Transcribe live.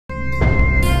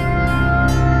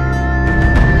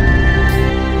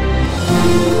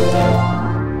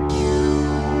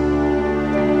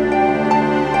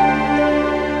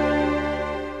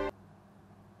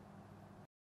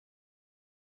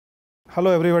Hello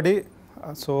everybody.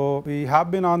 So we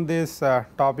have been on this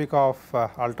topic of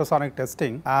ultrasonic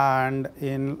testing, and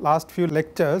in last few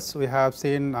lectures we have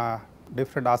seen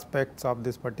different aspects of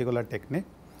this particular technique.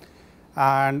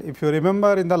 And if you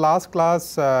remember, in the last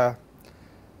class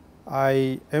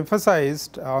I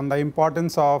emphasized on the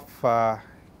importance of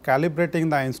calibrating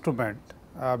the instrument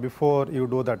before you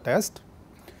do the test,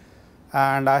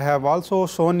 and I have also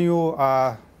shown you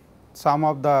some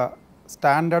of the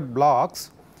standard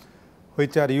blocks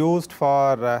which are used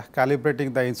for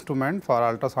calibrating the instrument for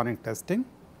ultrasonic testing.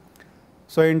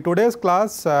 So, in today's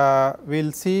class we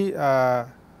will see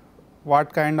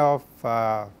what kind of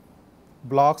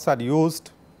blocks are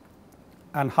used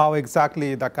and how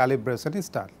exactly the calibration is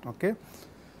done. Okay.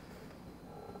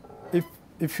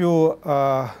 If you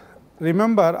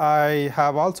remember, I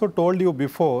have also told you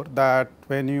before that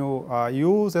when you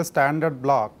use a standard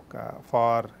block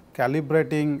for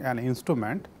calibrating an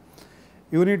instrument,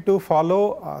 you need to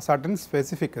follow certain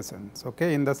specifications,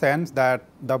 okay, in the sense that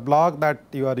the block that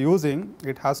you are using,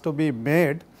 it has to be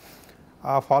made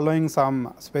following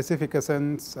some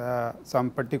specifications,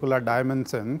 some particular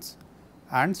dimensions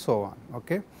and so on.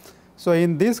 Okay. So,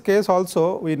 in this case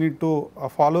also we need to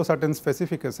follow certain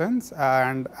specifications,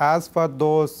 and as per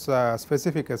those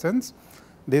specifications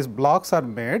these blocks are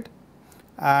made,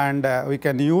 and we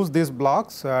can use these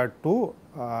blocks to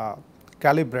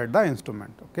calibrate the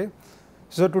instrument. Okay.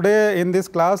 So, today in this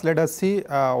class let us see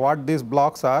what these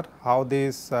blocks are, how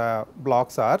these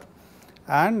blocks are,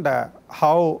 and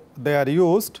how they are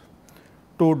used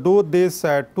to do these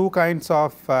two kinds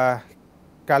of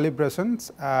calibrations.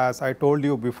 As I told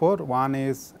you before, one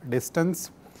is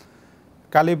distance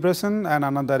calibration and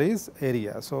another is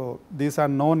area. So, these are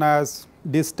known as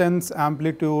distance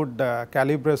amplitude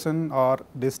calibration or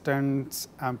distance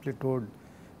amplitude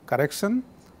correction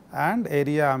and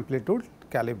area amplitude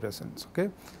calibrations. Okay.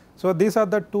 So, these are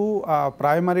the two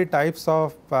primary types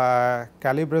of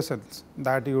calibrations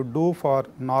that you do for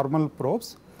normal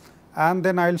probes, and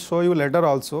then I will show you later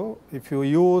also, if you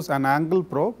use an angle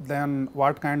probe, then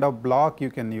what kind of block you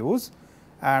can use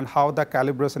and how the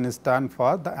calibration is done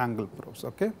for the angle probes.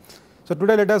 Okay. So,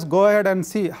 today let us go ahead and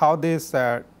see how this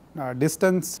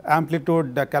distance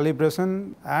amplitude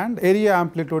calibration and area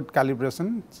amplitude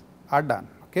calibrations are done.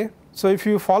 Okay. So, if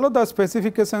you follow the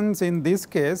specifications in this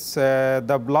case,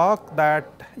 the block that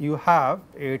you have,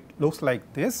 it looks like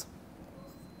this.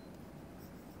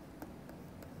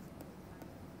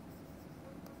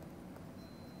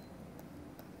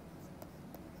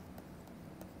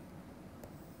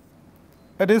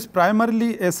 It is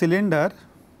primarily a cylinder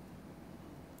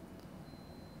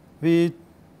which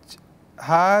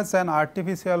has an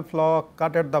artificial flaw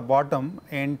cut at the bottom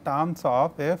in terms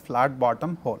of a flat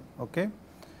bottom hole. Okay.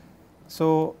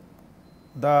 So,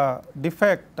 the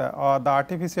defect or the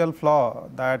artificial flaw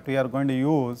that we are going to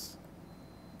use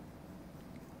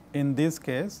in this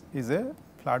case is a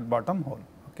flat bottom hole,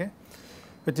 okay,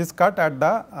 which is cut at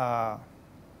the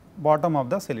bottom of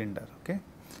the cylinder. Okay.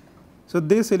 So,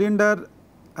 this cylinder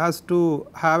has to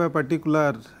have a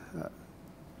particular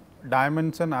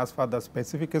dimension as per the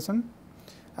specification,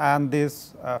 and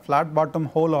this flat bottom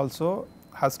hole also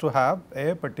has to have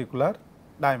a particular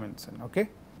dimension. Okay.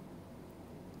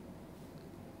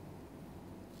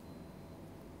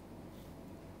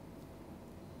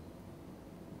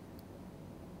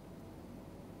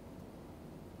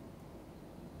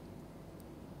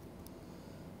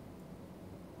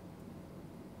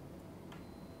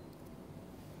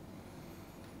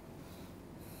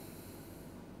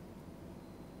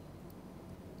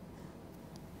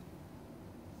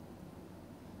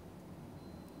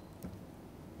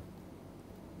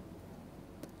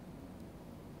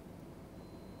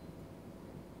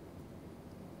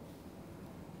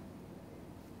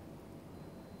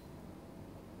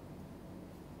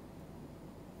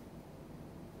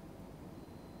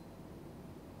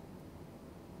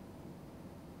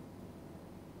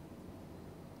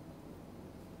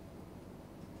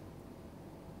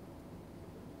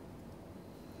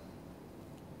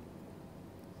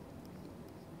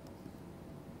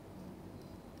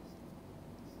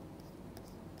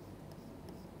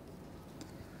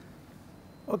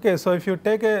 Okay, so if you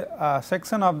take a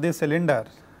section of this cylinder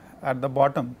at the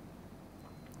bottom,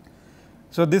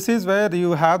 so this is where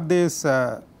you have this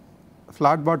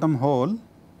flat bottom hole,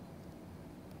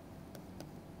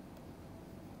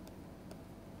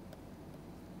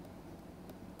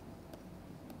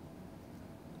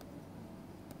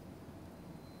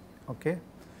 okay,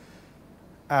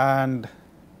 and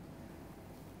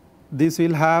this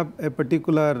will have a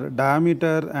particular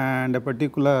diameter and a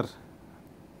particular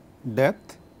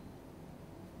depth.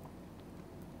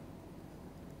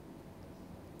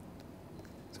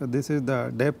 So, this is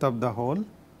the depth of the hole,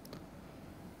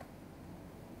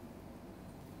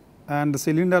 and the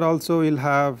cylinder also will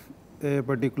have a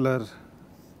particular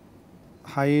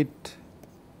height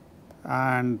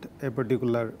and a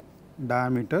particular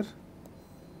diameter.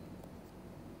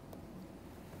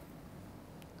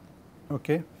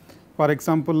 Okay. For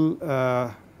example,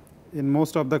 in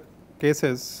most of the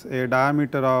cases a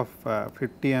diameter of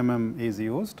 50 mm is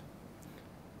used,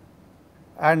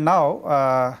 and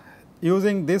now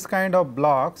using this kind of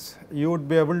blocks you would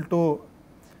be able to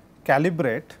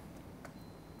calibrate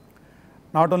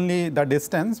not only the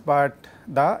distance, but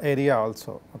the area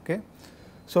also. Okay.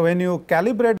 So, when you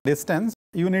calibrate distance,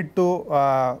 you need to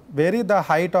vary the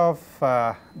height of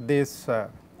this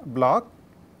block,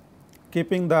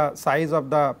 keeping the size of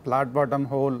the flat bottom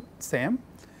hole same.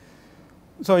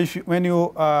 So, if you, when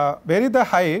you vary the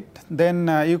height, then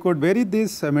you could vary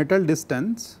this metal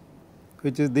distance,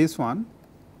 which is this one.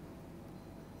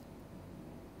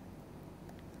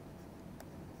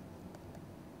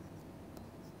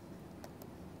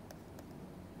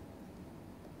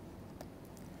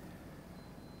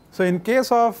 So, in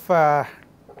case of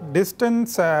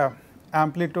distance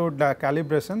amplitude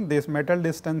calibration, this metal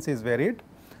distance is varied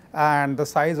and the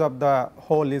size of the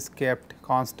hole is kept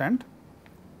constant.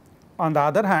 On the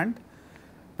other hand,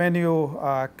 when you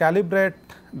calibrate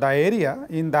the area,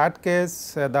 in that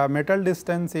case the metal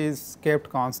distance is kept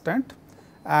constant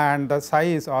and the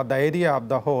size or the area of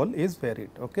the hole is varied.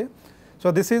 Okay.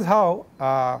 So, this is how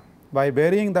by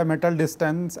varying the metal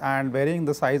distance and varying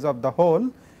the size of the hole,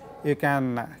 you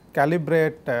can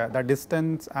calibrate the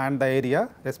distance and the area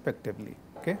respectively.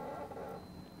 Okay.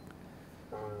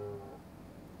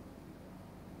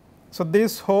 So,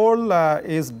 this hole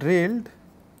is drilled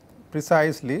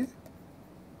precisely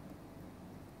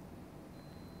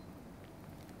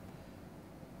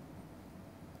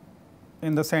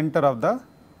in the center of the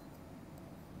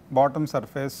bottom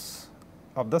surface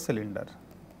of the cylinder.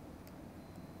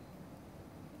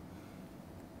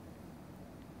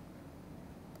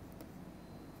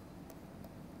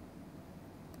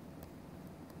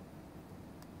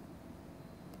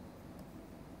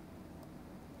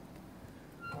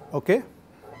 Okay.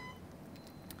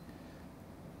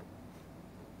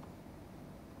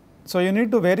 So, you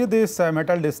need to vary this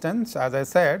metal distance, as I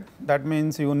said, that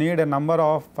means you need a number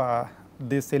of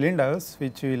these cylinders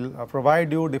which will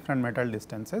provide you different metal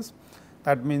distances.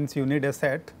 That means you need a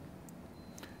set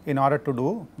in order to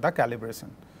do the calibration.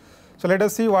 So, let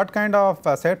us see what kind of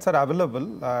sets are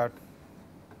available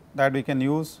that we can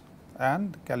use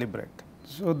and calibrate.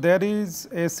 So, there is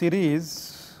a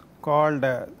series called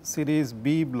series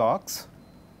B blocks,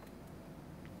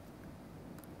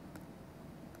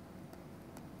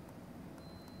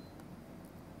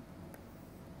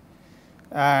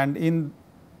 and in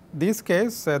this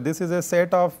case this is a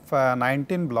set of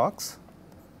 19 blocks.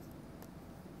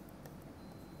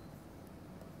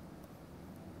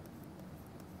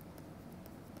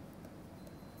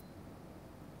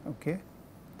 Okay.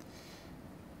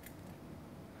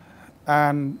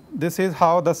 And this is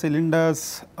how the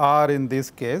cylinders are in this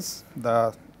case.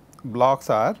 The blocks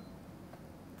are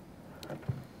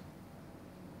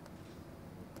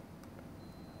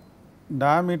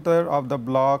diameter of the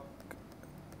block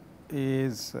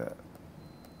is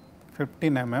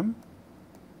 15 mm.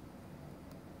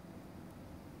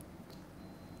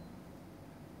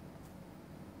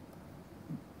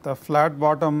 The flat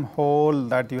bottom hole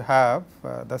that you have,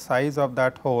 the size of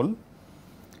that hole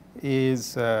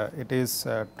is it is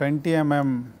 20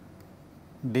 mm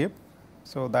deep.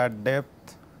 So, that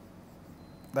depth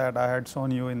that I had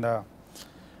shown you in the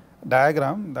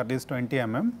diagram, that is 20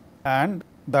 mm, and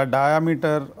the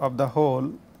diameter of the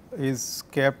hole is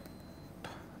kept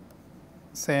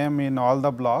same in all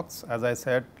the blocks, as I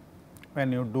said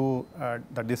when you do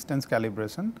the distance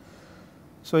calibration.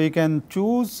 So, you can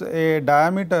choose a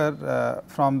diameter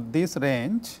from this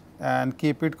range and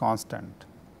keep it constant.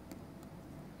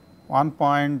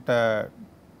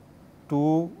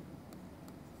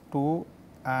 1.22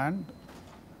 and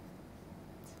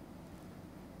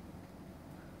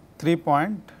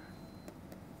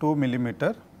 3.2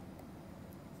 millimeter.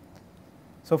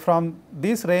 So, from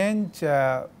this range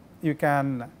you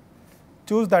can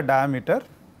choose the diameter.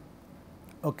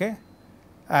 Okay.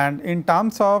 And in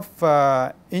terms of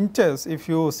inches, if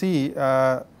you see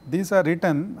these are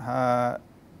written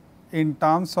in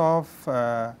terms of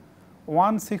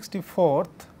 1/64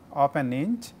 of an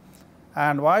inch,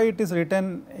 and why it is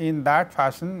written in that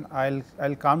fashion, I'll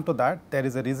come to that. There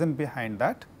is a reason behind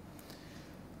that.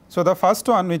 So, the first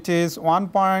one, which is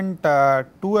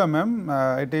 1.2 mm,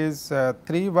 it is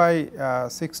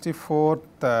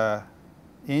 3/64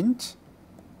 inch,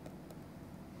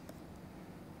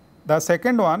 The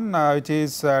second one which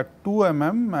is 2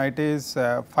 mm, it is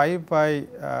 5 by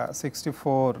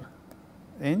 64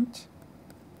 inch,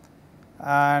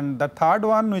 and the third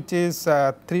one which is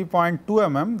 3.2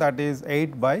 mm, that is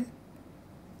 8 by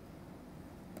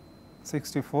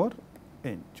 64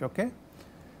 inch. Okay.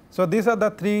 So, these are the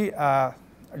three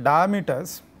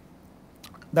diameters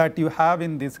that you have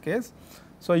in this case.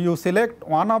 So, you select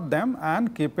one of them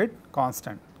and keep it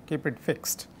constant, keep it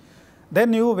fixed.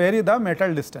 Then you vary the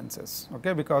metal distances,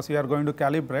 okay, because you are going to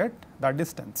calibrate the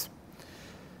distance.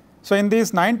 So, in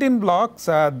these 19 blocks,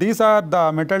 these are the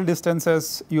metal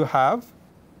distances you have.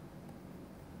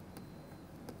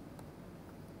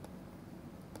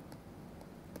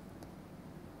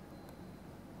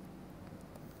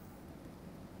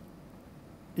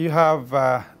 You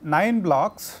have 9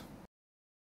 blocks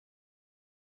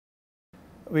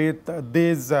with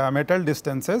these metal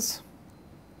distances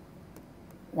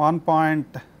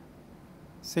 1.6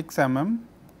 mm,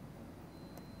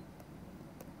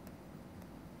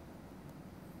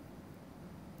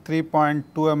 3.2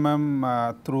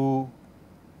 mm through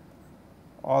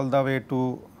all the way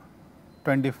to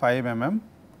 25 mm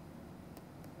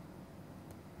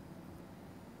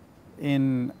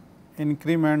in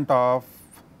increment of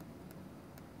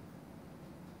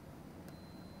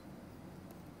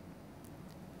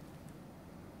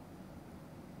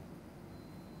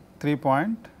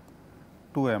 3.2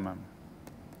 mm.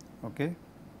 Okay.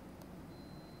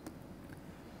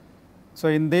 So,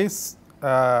 in this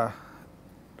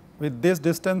with these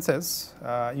distances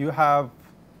you have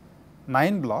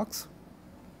 9 blocks.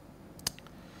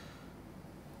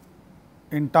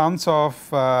 In terms of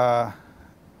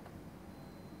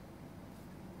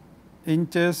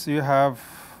inches, you have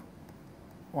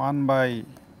 1 by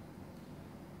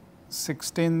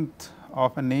 16th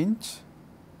of an inch,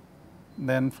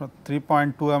 then from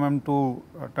 3.2 mm to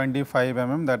 25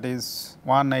 mm, that is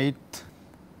 1/8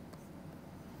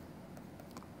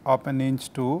 of an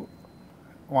inch to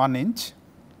 1 inch,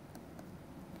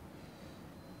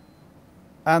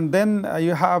 and then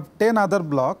you have 10 other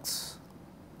blocks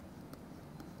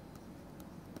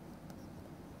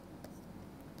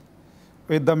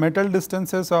with the metal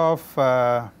distances of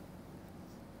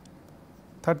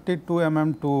 32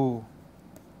 mm to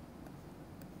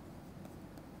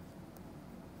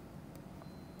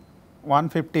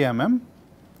 150 mm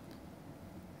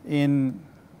in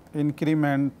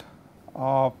increment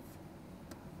of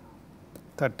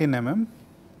 13 mm.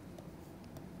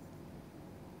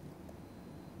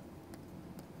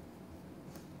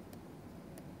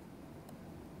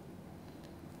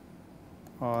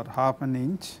 Or half an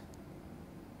inch.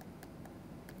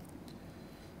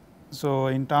 So,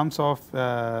 in terms of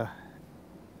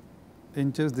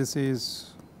inches, this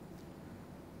is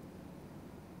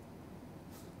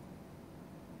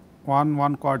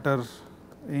 1/4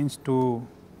 inch to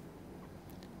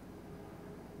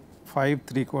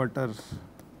 5/3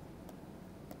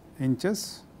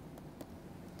 inches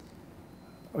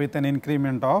with an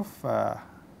increment of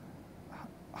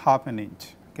half an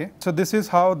inch. Okay. So, this is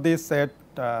how this set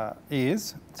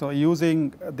is. So,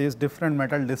 using these different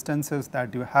metal distances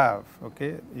that you have,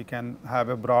 okay, you can have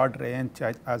a broad range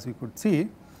as you could see,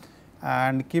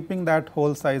 and keeping that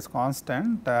hole size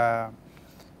constant,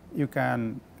 you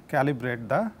can calibrate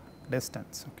the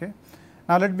distance. Okay.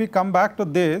 Now, let me come back to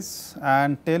this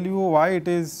and tell you why it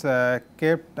is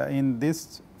kept in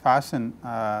this fashion,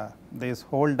 this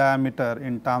hole diameter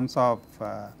in terms of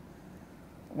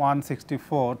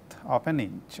 1/64th of an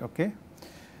inch. Okay.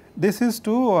 This is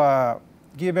to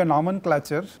give a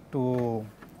nomenclature to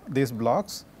these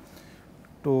blocks,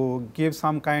 to give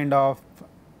some kind of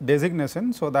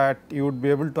designation, so that you would be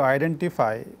able to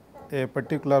identify a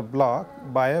particular block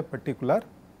by a particular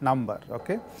number.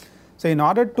 Okay. So, in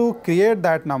order to create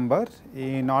that number,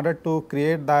 in order to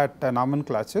create that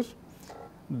nomenclature,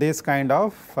 this kind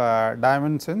of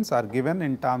dimensions are given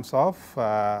in terms of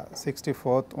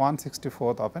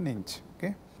 1/64th of an inch.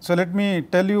 Okay. So, let me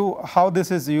tell you how this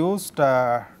is used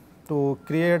to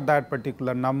create that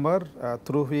particular number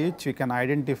through which you can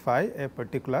identify a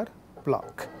particular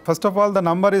block. First of all, the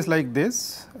number is like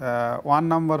this, one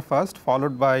number first,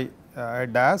 followed by a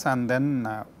dash, and then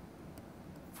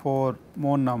 4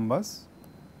 more numbers.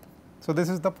 So, this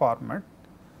is the format,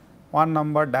 one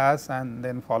number dash and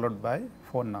then followed by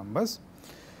 4 numbers.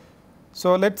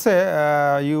 So, let us say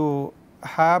you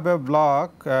have a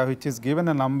block which is given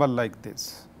a number like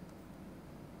this.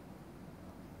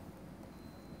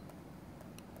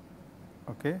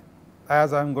 Okay.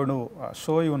 as I am going to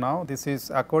show you now, this is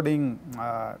according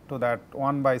to that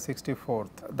 1 by 64th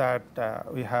that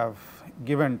we have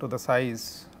given to the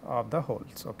size of the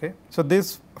holes. Okay. So,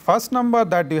 this first number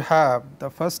that you have, the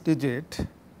first digit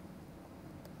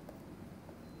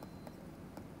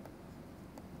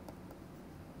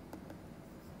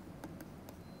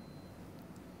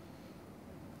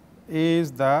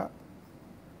is the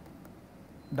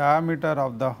diameter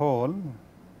of the hole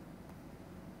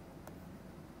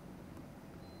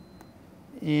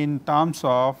in terms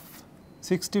of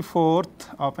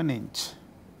 64th of an inch.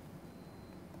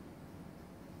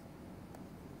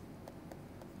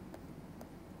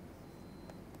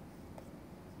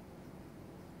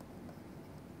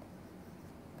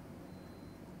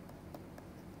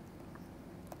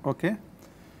 Okay.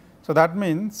 So, that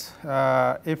means,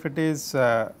 if it is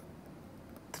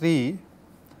 3,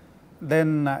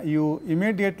 then you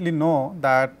immediately know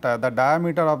that the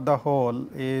diameter of the hole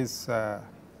is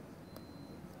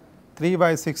 3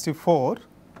 by 64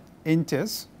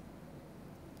 inches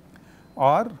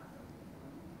or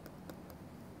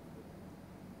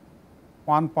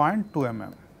 1.2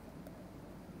 mm.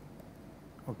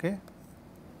 Okay.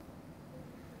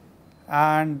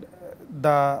 And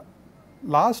the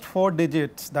last 4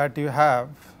 digits that you have,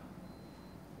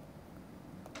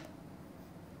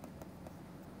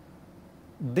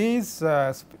 these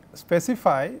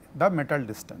specify the metal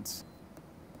distance.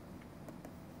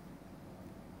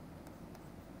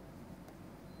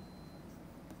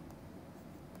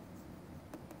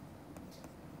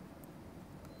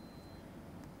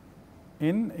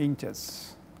 In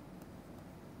inches.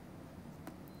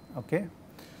 Okay.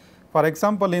 For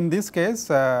example, in this case,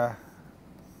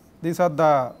 these are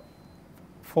the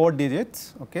 4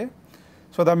 digits. Okay.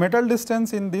 So, the metal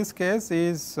distance in this case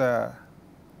is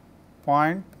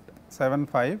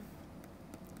 0.75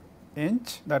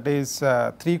 inch, that is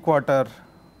 3/4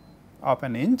 of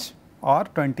an inch or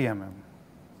 20 mm.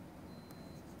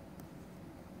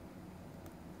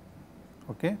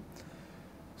 Okay.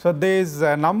 So, these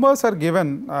numbers are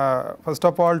given first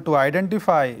of all to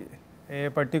identify a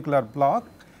particular block,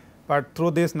 but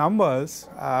through these numbers,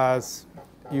 as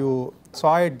you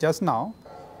saw it just now,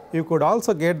 you could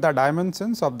also get the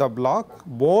dimensions of the block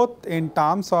both in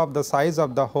terms of the size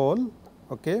of the hole,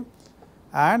 okay,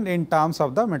 and in terms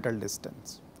of the metal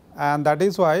distance. And that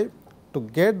is why, to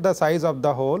get the size of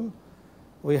the hole,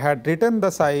 we had written the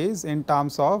size in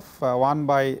terms of 1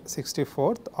 by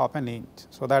 64th of an inch.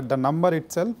 So, that the number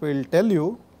itself will tell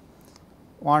you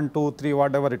 1, 2, 3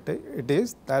 whatever it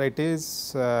is, that it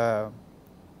is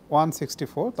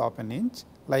 1/64th of an inch,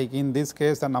 like in this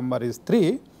case the number is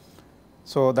 3.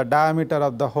 So, the diameter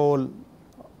of the hole,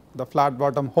 the flat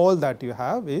bottom hole that you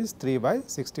have is 3 by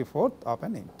 64th of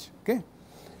an inch. Okay.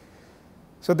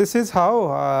 So, this is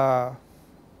how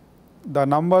the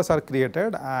numbers are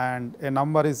created and a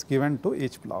number is given to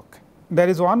each block. There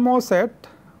is one more set,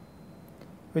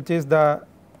 which is the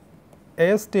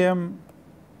ASTM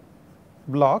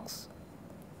blocks.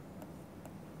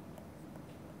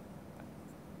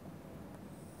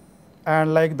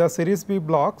 And like the series B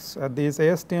blocks, these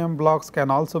ASTM blocks can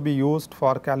also be used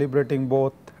for calibrating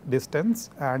both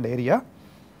distance and area.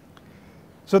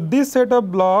 So, this set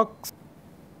of blocks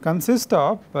consist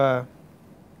of a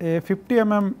 50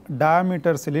 mm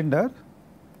diameter cylinder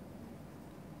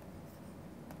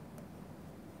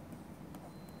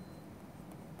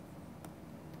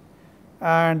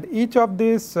and each of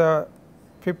these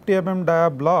 50 mm dia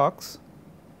blocks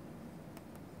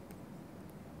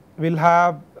will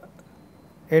have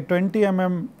a 20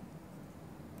 mm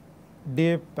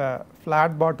deep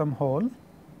flat bottom hole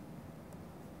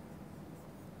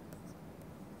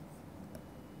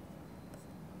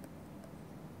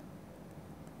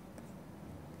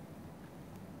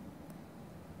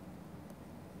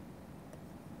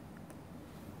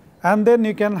and then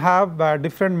you can have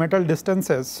different metal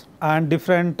distances and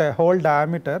different hole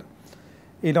diameter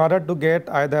in order to get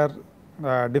either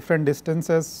different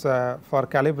distances for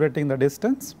calibrating the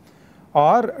distance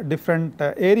or different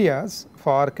areas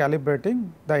for calibrating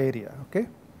the area. Okay.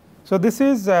 So, this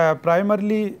is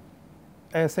primarily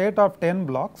a set of 10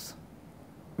 blocks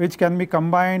which can be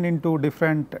combined into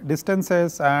different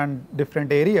distances and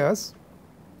different areas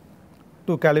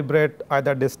to calibrate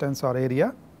either distance or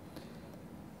area.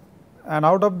 And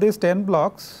out of these 10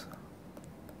 blocks,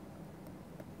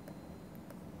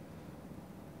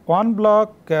 one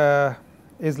block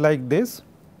is like this.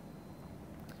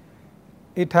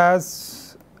 It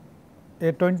has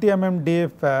a 20 mm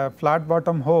deep flat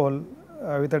bottom hole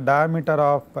with a diameter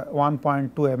of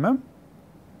 1.2 mm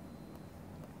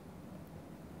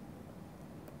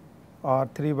or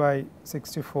 3 by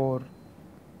 64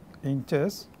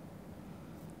 inches.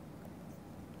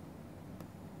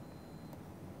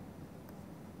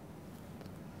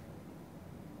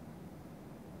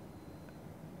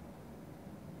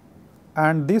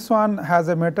 And this one has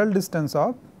a metal distance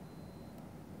of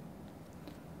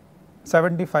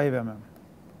 75 mm.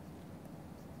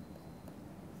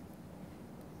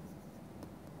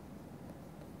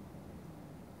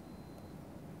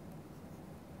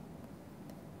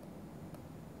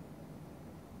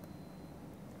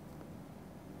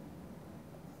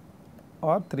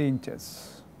 or 3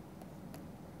 inches.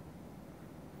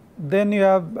 Then you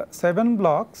have 7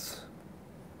 blocks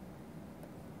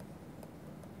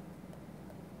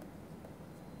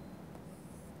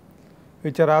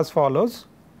which are as follows.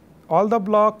 All the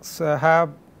blocks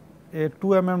have a 2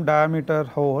 mm diameter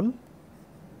hole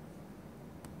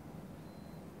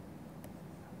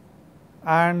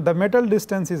and the metal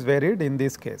distance is varied in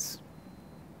this case.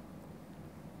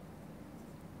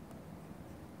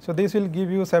 So, this will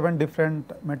give you 7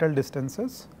 different metal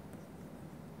distances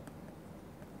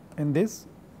in these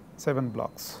 7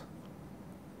 blocks,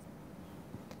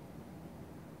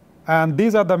 and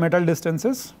these are the metal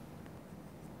distances: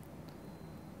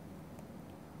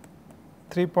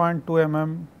 3.2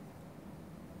 mm,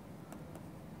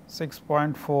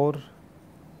 6.4,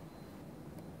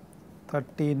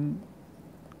 13,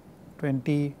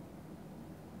 20,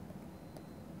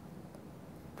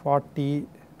 40,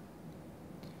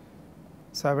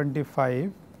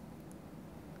 75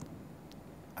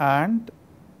 and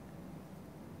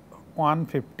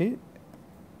 150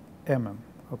 mm.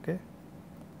 Okay.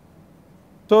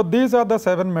 So, these are the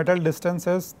 7 metal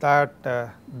distances that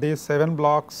these 7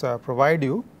 blocks provide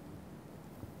you,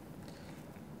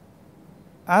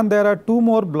 and there are 2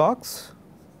 more blocks .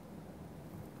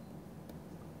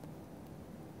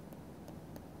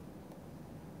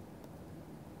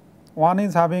 One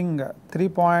is having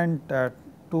 3.2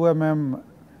 mm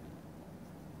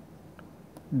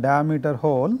diameter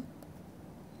hole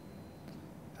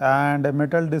and a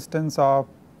metal distance of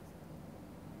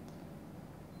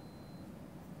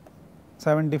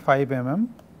 75 mm.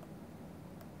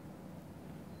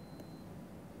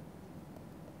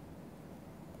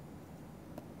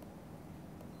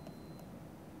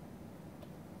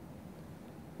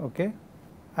 Okay.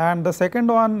 And the second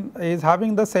one is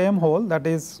having the same hole, that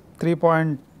is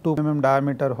 3.2 mm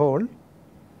diameter hole,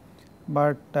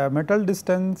 but metal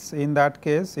distance in that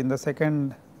case in the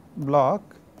second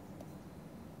block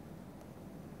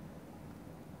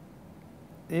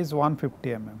is 150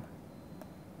 mm.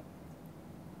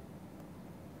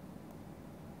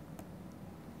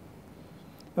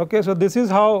 Okay, so this is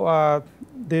how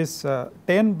these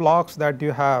 10 blocks that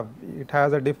you have, it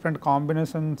has a different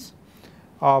combinations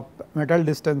of metal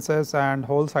distances and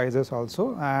hole sizes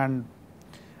also, and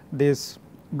these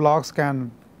blocks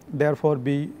can therefore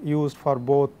be used for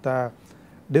both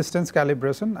distance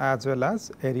calibration as well as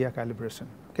area calibration.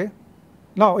 Okay.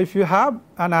 Now, if you have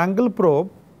an angle probe,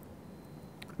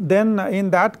 then in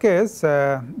that case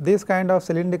these kind of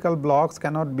cylindrical blocks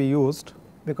cannot be used,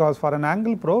 because for an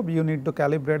angle probe you need to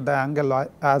calibrate the angle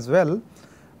as well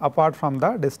apart from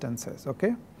the distances.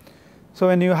 Okay. So,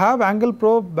 when you have angle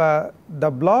probe,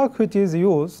 the block which is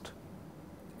used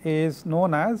is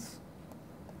known as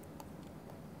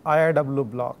IIW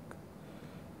block,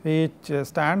 which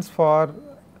stands for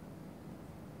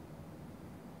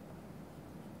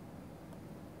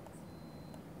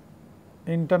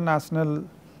International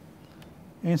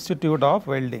Institute of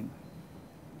Welding.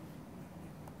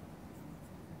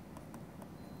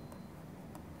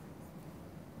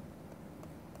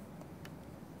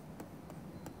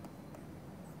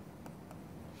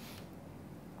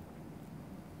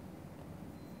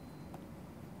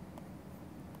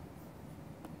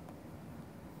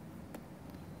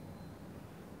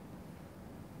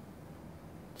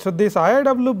 So, this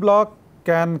IIW block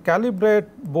can calibrate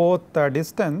both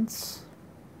distance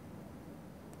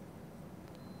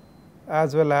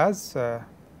as well as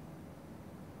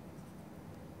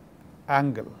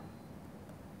angle.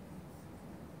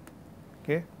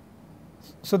 Okay.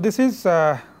 So, this is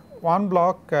one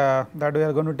block that we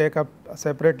are going to take up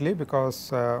separately,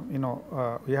 because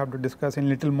we have to discuss in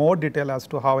little more detail as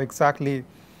to how exactly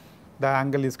the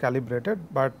angle is calibrated,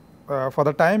 but for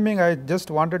the time being I just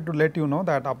wanted to let you know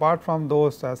that apart from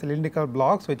those cylindrical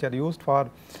blocks which are used for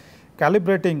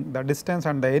calibrating the distance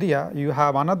and the area, you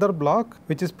have another block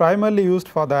which is primarily used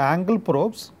for the angle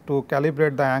probes to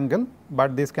calibrate the angle,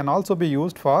 but this can also be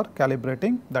used for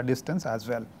calibrating the distance as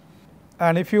well.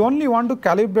 And if you only want to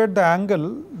calibrate the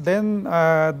angle, then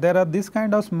there are this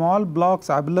kind of small blocks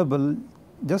available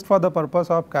just for the purpose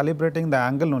of calibrating the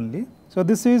angle only. So,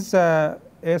 this is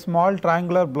a small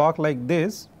triangular block like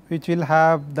this, which will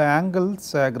have the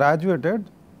angles graduated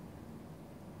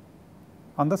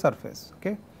on the surface.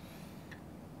 Okay.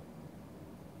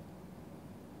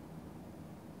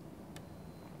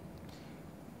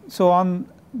 So, on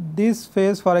this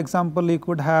face, for example, you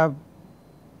could have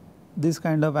this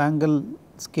kind of angle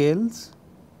scales,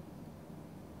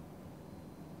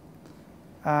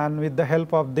 and with the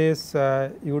help of this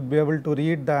you would be able to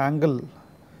read the angle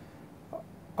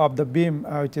of the beam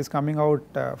which is coming out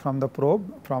from the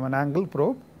probe, from an angle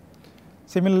probe.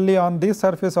 Similarly, on this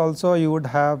surface also you would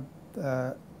have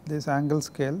these angle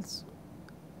scales.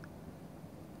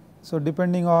 So,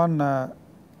 depending on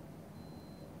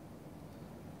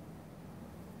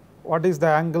what is the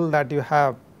angle that you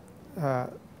have,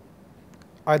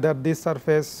 either this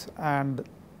surface and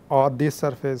or this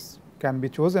surface can be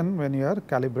chosen when you are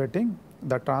calibrating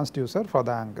the transducer for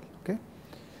the angle. Okay.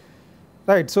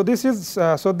 Right. So, this is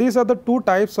so these are the two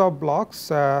types of blocks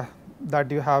that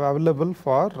you have available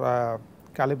for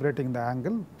calibrating the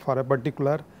angle for a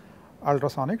particular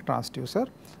ultrasonic transducer.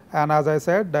 And as I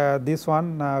said, this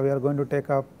one we are going to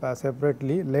take up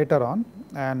separately later on,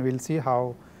 and we will see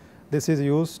how this is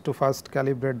used to first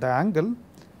calibrate the angle.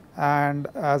 And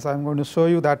as I am going to show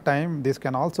you that time, this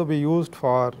can also be used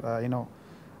for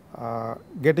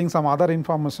getting some other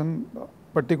information,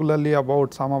 particularly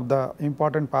about some of the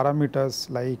important parameters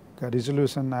like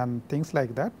resolution and things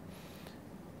like that.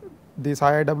 This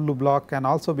IIW block can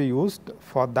also be used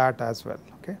for that as well.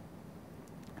 Okay.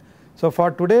 So,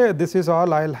 for today this is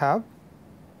all I will have.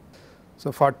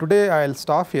 So, for today I will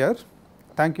stop here.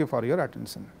 Thank you for your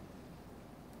attention.